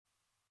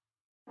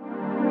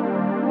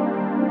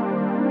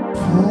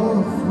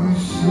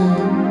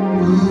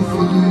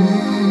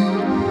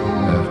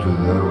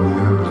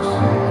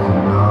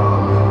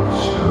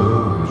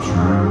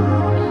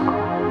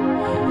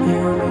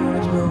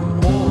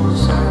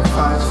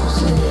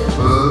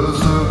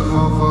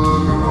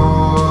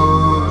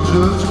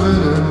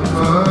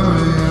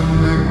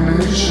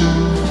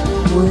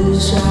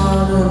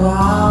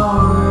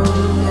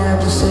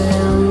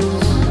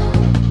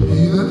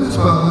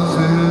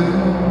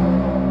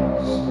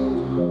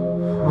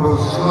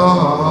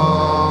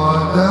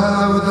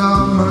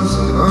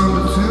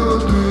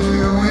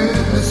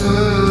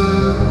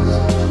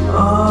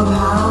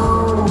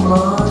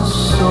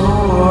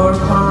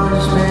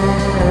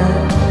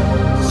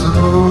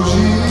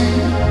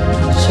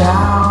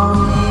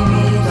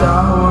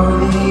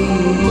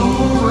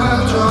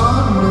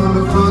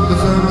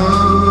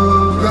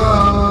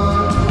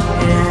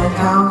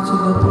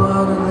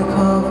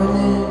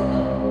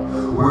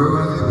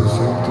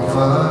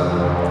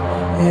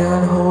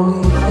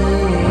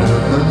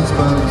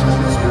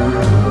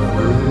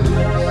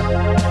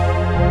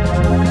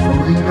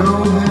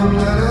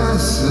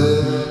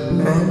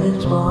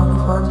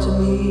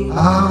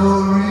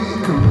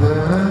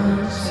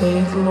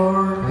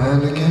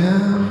And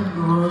again,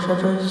 the Lord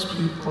shall judge his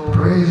people.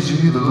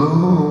 Praise ye the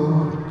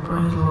Lord.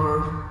 Praise the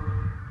Lord.